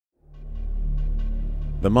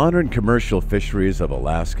The modern commercial fisheries of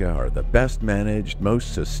Alaska are the best managed,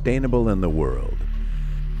 most sustainable in the world.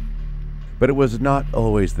 But it was not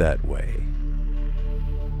always that way.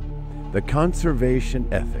 The conservation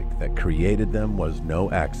ethic that created them was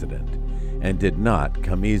no accident and did not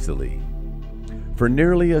come easily. For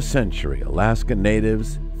nearly a century, Alaska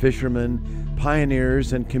natives, fishermen,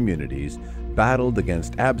 pioneers, and communities battled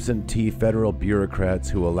against absentee federal bureaucrats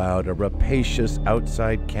who allowed a rapacious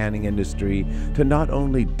outside canning industry to not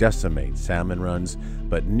only decimate salmon runs,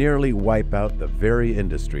 but nearly wipe out the very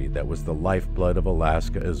industry that was the lifeblood of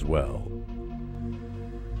Alaska as well.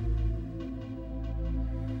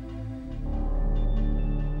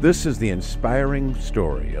 This is the inspiring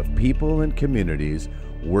story of people and communities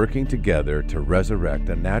working together to resurrect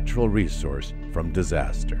a natural resource from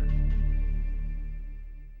disaster.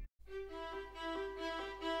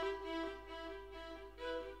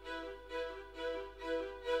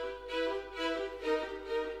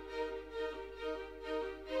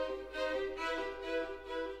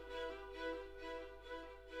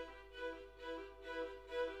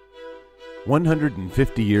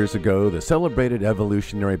 "150 years ago, the celebrated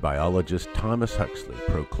evolutionary biologist Thomas Huxley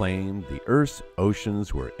proclaimed the Earth's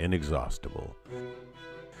oceans were inexhaustible,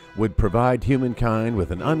 would provide humankind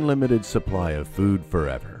with an unlimited supply of food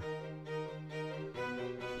forever.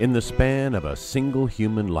 In the span of a single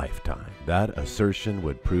human lifetime, that assertion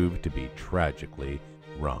would prove to be tragically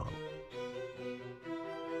wrong.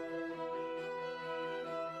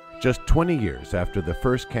 Just 20 years after the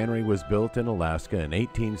first cannery was built in Alaska in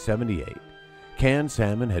 1878, canned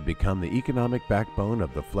salmon had become the economic backbone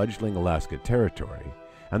of the fledgling Alaska Territory,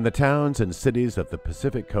 and the towns and cities of the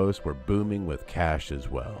Pacific Coast were booming with cash as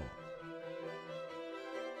well.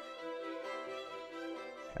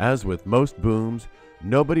 As with most booms,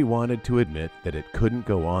 nobody wanted to admit that it couldn't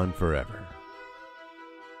go on forever.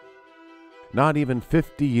 Not even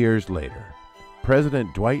 50 years later,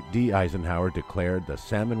 President Dwight D. Eisenhower declared the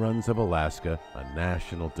salmon runs of Alaska a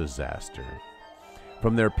national disaster.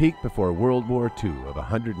 From their peak before World War II of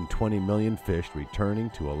 120 million fish returning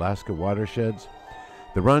to Alaska watersheds,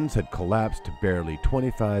 the runs had collapsed to barely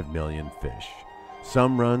 25 million fish.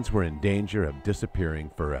 Some runs were in danger of disappearing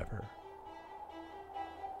forever.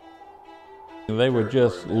 They were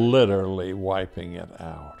just literally wiping it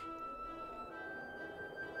out.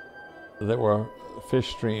 There were fish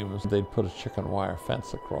streams, they'd put a chicken wire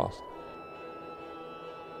fence across.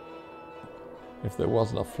 If there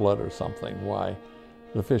wasn't a flood or something, why,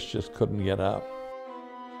 the fish just couldn't get up.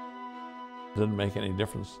 It didn't make any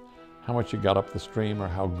difference how much you got up the stream or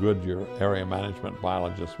how good your area management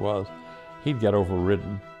biologist was. He'd get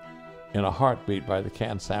overridden in a heartbeat by the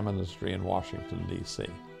canned salmon industry in Washington, D.C.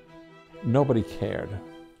 Nobody cared.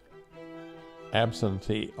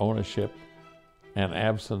 Absentee ownership and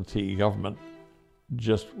absentee government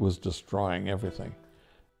just was destroying everything.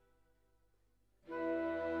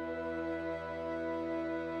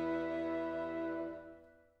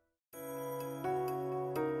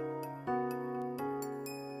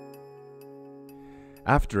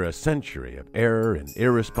 After a century of error and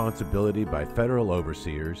irresponsibility by federal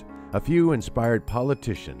overseers, a few inspired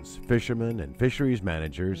politicians, fishermen, and fisheries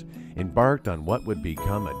managers embarked on what would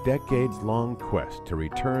become a decades-long quest to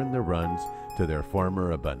return the runs to their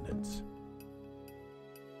former abundance.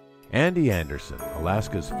 Andy Anderson,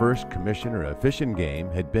 Alaska's first commissioner of Fish and Game,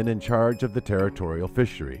 had been in charge of the territorial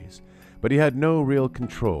fisheries, but he had no real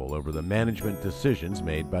control over the management decisions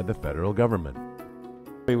made by the federal government.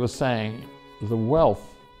 He was saying, the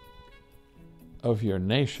wealth of your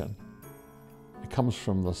nation, it comes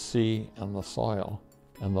from the sea and the soil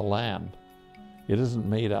and the land. It isn't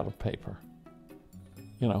made out of paper.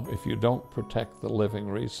 You know, if you don't protect the living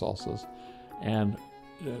resources and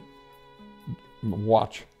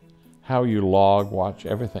watch how you log, watch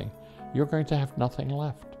everything, you're going to have nothing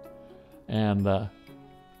left. And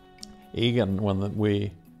Egan, when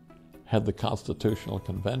we had the Constitutional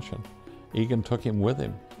Convention, Egan took him with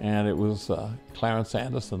him, and it was Clarence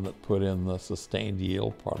Anderson that put in the sustained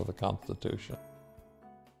yield part of the Constitution.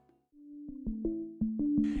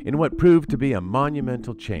 In what proved to be a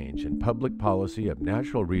monumental change in public policy of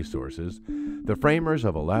natural resources, the framers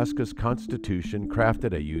of Alaska's Constitution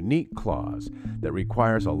crafted a unique clause that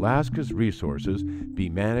requires Alaska's resources be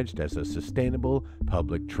managed as a sustainable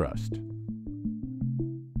public trust.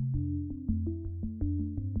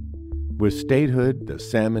 With statehood, the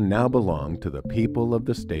salmon now belonged to the people of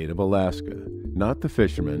the state of Alaska, not the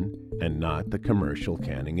fishermen and not the commercial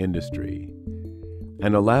canning industry.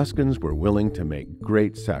 And Alaskans were willing to make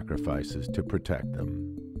great sacrifices to protect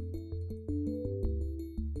them.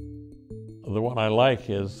 The one I like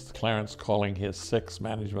is Clarence calling his 6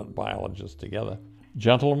 management biologists together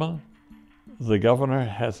Gentlemen, the governor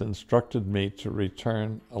has instructed me to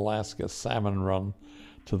return Alaska's salmon run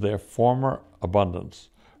to their former abundance,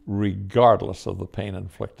 regardless of the pain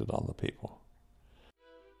inflicted on the people.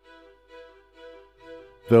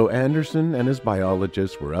 Though Anderson and his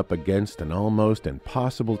biologists were up against an almost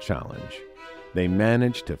impossible challenge, they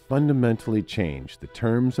managed to fundamentally change the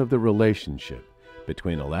terms of the relationship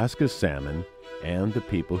between Alaska's salmon and the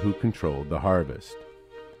people who controlled the harvest.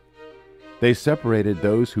 They separated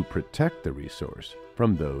those who protect the resource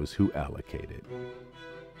from those who allocate it.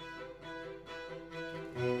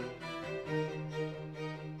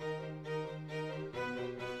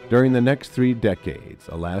 During the next 3 decades,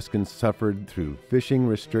 Alaskans suffered through fishing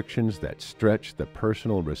restrictions that stretched the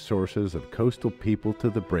personal resources of coastal people to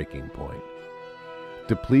the breaking point.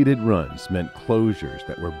 Depleted runs meant closures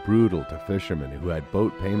that were brutal to fishermen who had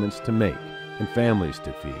boat payments to make and families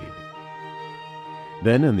to feed.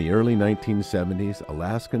 Then in the early 1970s,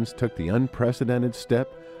 Alaskans took the unprecedented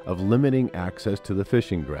step of limiting access to the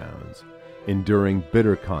fishing grounds, enduring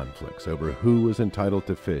bitter conflicts over who was entitled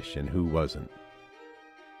to fish and who wasn't.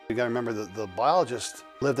 You got to remember that the biologists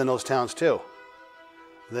lived in those towns too.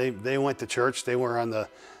 They went to church. They were on the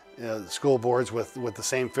school boards with the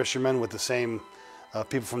same fishermen, with the same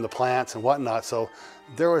people from the plants and whatnot. So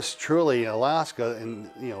there was truly Alaska, and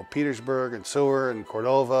Petersburg and Seward and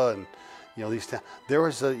Cordova and these towns. There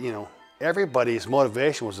was everybody's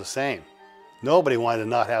motivation was the same. Nobody wanted to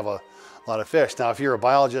not have a lot of fish. Now, if you're a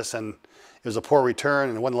biologist and it was a poor return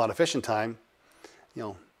and there wasn't a lot of fishing time,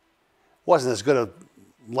 wasn't as good a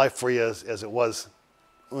life for you as it was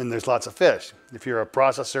when there's lots of fish. If you're a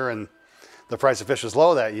processor and the price of fish was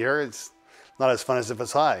low that year, it's not as fun as if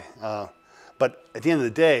it's high. But at the end of the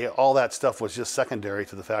day, all that stuff was just secondary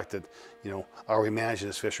to the fact that, are we managing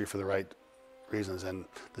this fishery for the right reasons? And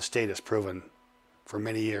the state has proven for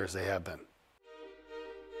many years they have been.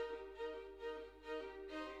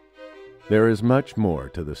 There is much more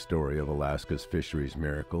to the story of Alaska's fisheries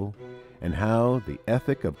miracle and how the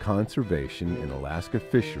ethic of conservation in Alaska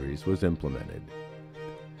fisheries was implemented.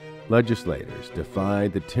 Legislators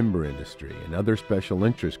defied the timber industry and other special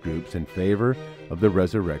interest groups in favor of the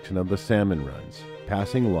resurrection of the salmon runs,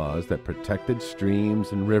 passing laws that protected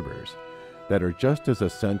streams and rivers that are just as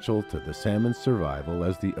essential to the salmon's survival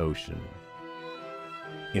as the ocean.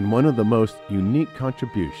 In one of the most unique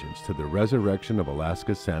contributions to the resurrection of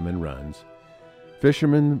Alaska's salmon runs,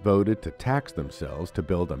 fishermen voted to tax themselves to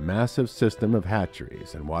build a massive system of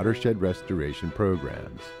hatcheries and watershed restoration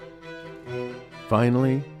programs.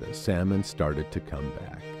 Finally, the salmon started to come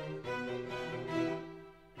back.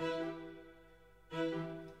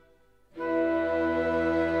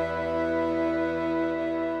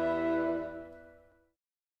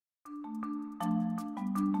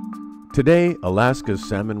 Today, Alaska's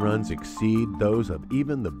salmon runs exceed those of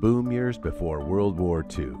even the boom years before World War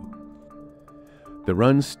II. The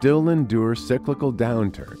runs still endure cyclical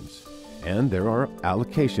downturns, and there are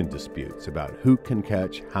allocation disputes about who can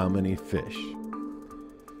catch how many fish.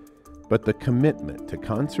 But the commitment to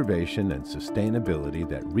conservation and sustainability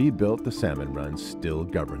that rebuilt the salmon runs still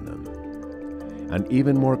govern them. And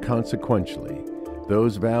even more consequentially,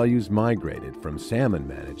 those values migrated from salmon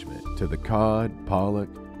management to the cod, pollock,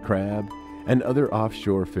 crab, and other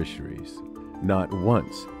offshore fisheries. Not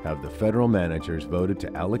once have the federal managers voted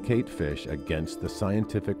to allocate fish against the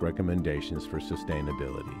scientific recommendations for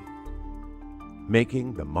sustainability,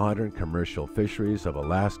 making the modern commercial fisheries of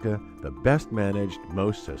Alaska the best managed,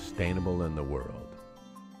 most sustainable in the world.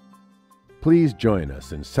 Please join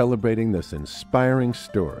us in celebrating this inspiring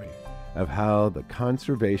story of how the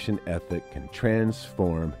conservation ethic can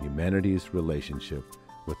transform humanity's relationship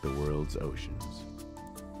with the world's oceans.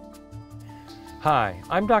 Hi,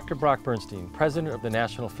 I'm Dr. Brock Bernstein, President of the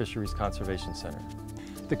National Fisheries Conservation Center.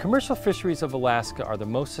 The commercial fisheries of Alaska are the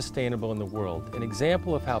most sustainable in the world, an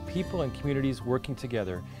example of how people and communities working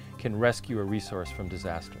together can rescue a resource from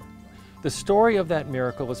disaster. The story of that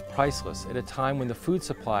miracle is priceless at a time when the food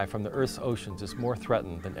supply from the Earth's oceans is more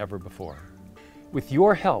threatened than ever before. With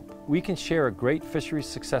your help, we can share a great fisheries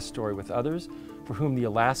success story with others for whom the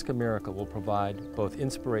Alaska miracle will provide both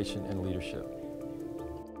inspiration and leadership.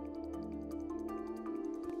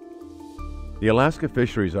 The Alaska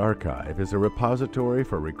Fisheries Archive is a repository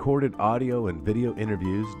for recorded audio and video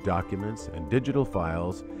interviews, documents, and digital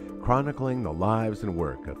files chronicling the lives and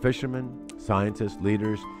work of fishermen, scientists,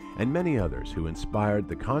 leaders, and many others who inspired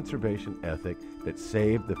the conservation ethic that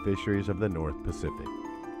saved the fisheries of the North Pacific.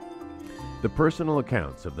 The personal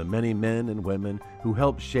accounts of the many men and women who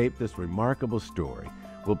helped shape this remarkable story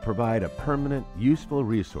will provide a permanent, useful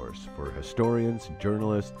resource for historians,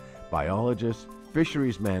 journalists, biologists,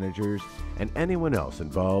 fisheries managers, and anyone else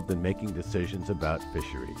involved in making decisions about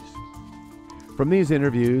fisheries. From these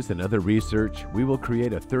interviews and other research, we will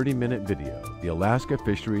create a 30-minute video, The Alaska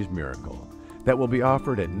Fisheries Miracle, that will be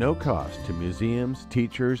offered at no cost to museums,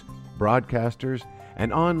 teachers, broadcasters,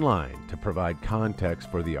 and online to provide context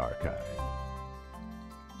for the archive.